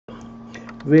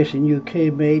Racing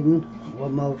UK Maiden,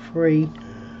 1 mile free,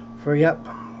 free up,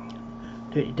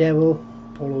 Dirty Devil,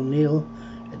 Paul O'Neill,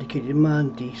 Educated Man,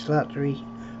 D. Slattery,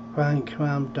 Frank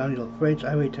Cram, Daniel French,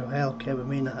 Highway to Hell, Kevin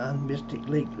Minahan, Mystic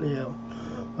Lake, Leo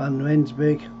Van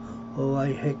Rensburg,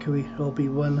 O.I. Hickory,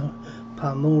 Obi-Wan,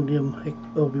 Palmonium,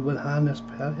 Obi-Wan Hannes,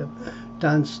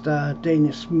 Dan Star,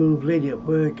 Danish Smooth, Lady at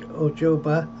Work,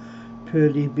 Ojoba,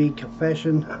 Pearly B.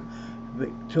 Confession,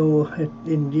 Victor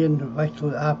Indian,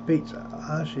 Vital Heartbeats,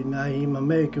 Ashley Naim,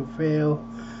 American Fail,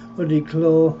 Woody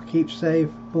Claw, Keep Safe,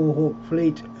 Mohawk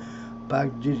Fleet,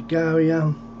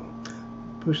 Bagdagaria,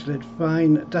 Brucelet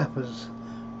Fine, Dappers,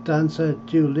 Dancer,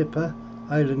 Dulipper,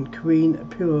 Island Queen,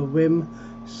 Pure Whim,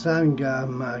 Sangar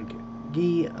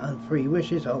Maggie, and Free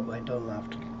Wishes. Oh, I don't have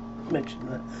to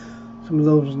mention some of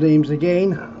those names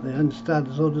again. The understand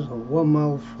orders are 1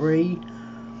 mile free,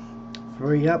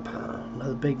 free up,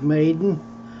 another big maiden.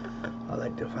 I'd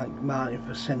like to thank Martin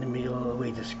for sending me all the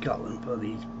way to Scotland for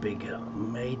these big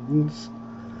maidens.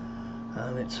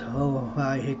 And it's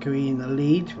O.I. Hickory in the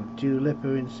lead, with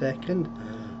Dulipper in second.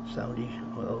 Somebody,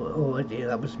 oh dear,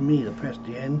 that was me that pressed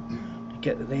the N to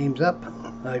get the names up.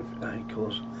 I of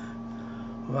course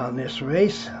ran this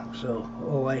race, so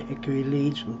O.I. Hickory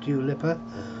leads from Dulipper.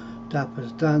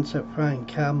 Dapper's Dancer, Frank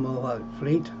Cam, Mohawk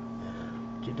Fleet.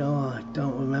 Do you know, I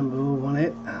don't remember who won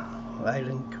it.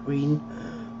 Island Queen,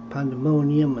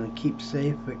 Pandemonium, and Keep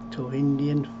Safe, Victor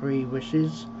Indian, Free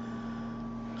Wishes.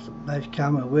 Some nice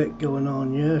camera work going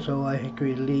on here, so O.I.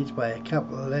 Hickory leads by a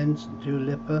couple of lengths,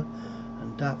 Dulipper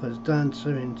and Dapper's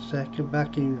Dancer in second.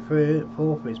 Back in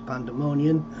fourth is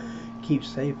Pandemonium, Keep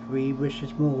Safe, Free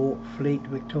Wishes, Mohawk Fleet,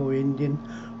 Victoria Indian,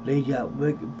 Lady at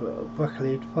Work,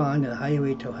 Buckley Fine, and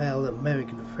Highway to Hell,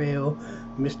 American Pharaoh,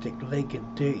 Mystic Lake,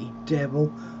 and Dirty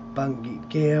Devil,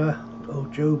 Bangigera,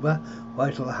 Ojoba,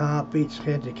 Vital Heartbeats,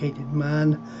 Educated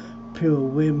Man, Pure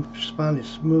Whim, Spanish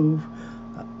Smooth,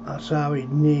 Asari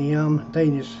Niam,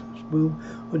 Danish Smooth,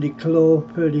 Woody Claw,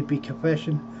 Pearly B.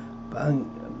 Confession,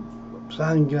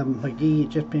 Sanga McGee,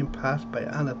 just been passed by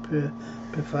Anna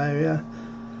Perfaria.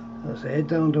 As they head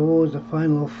down towards the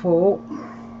final four,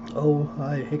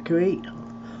 O.I. Hickory,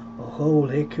 or Whole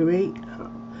Hickory,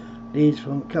 leads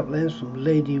from a couple ends from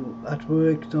Lady at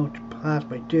Work, not passed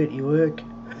by Dirty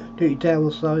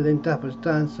Devil, sorry, then Dapper's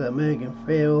Dancer, American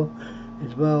Pharaoh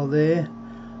is well there,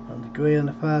 and the grey on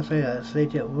the far side, that's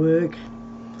Lady at Work.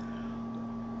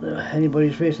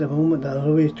 Anybody's race at the moment, they'll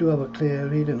always do have a clear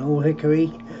lead, and Whole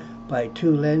Hickory by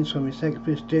 2 lengths from his second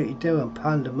place, Dirty Devil and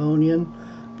Pandemonium.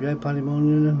 Behind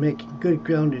Pandemonium, making good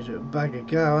ground is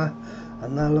Bagagara,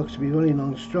 and that looks to be running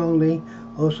on strongly.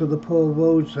 Also the Paul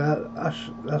Roads,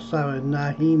 Asara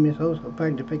Nahim is also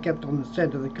trying to pick up on the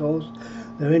centre of the course.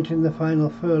 They're entering the final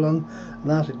furlong, and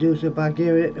that's the Deucer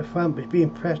Bagheera at the front, but it's being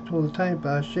pressed all the time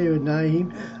by Asara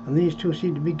Nahim, and these two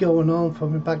seem to be going on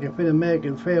from the back of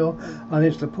American Pharaoh, and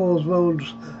it's the Paul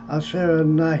Roads, Asara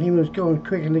Nahim is going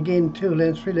quick, and again 2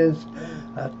 lengths, 3 lengths,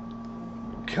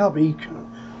 copy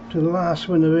to the last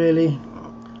winner really,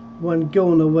 one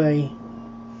going away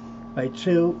by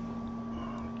 2.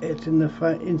 It's in the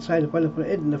front, inside the final,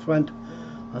 it in the front,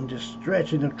 and just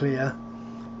stretching it clear.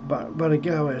 But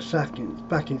Baragawa is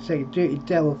back in second, Dirty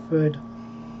Devil third,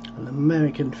 and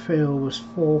American Pharaoh was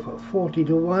fourth at 40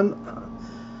 to 1.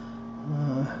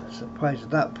 Surprised at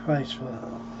that price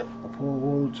for Paul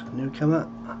Woods, newcomer.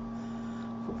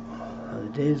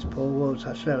 And it is, Paul Woods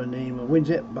has a name and wins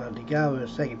it. Baragawa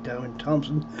is second, Darren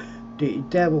Thompson. Dirty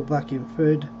Devil back in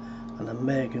third, and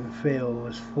American Pharaoh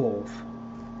was fourth.